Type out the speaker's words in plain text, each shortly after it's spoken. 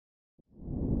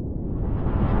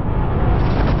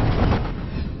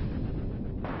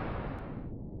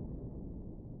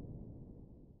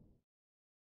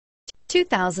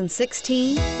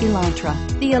2016 Elantra.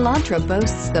 The Elantra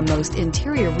boasts the most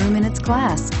interior room in its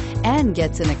class and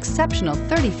gets an exceptional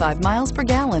 35 miles per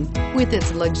gallon. With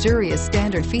its luxurious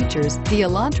standard features, the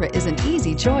Elantra is an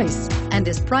easy choice and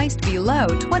is priced below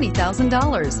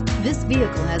 $20,000. This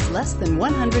vehicle has less than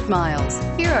 100 miles.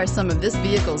 Here are some of this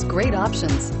vehicle's great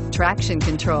options: traction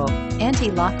control,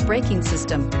 anti-lock braking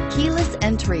system, keyless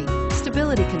entry,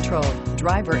 stability control,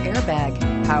 driver airbag,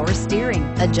 power steering,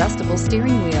 adjustable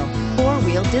steering wheel,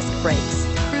 four-wheel disc brakes,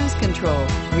 cruise control,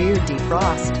 rear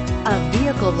defrost. A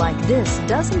vehicle like this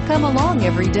doesn't come along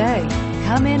every day.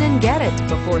 Come in and get it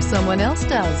before someone else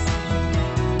does.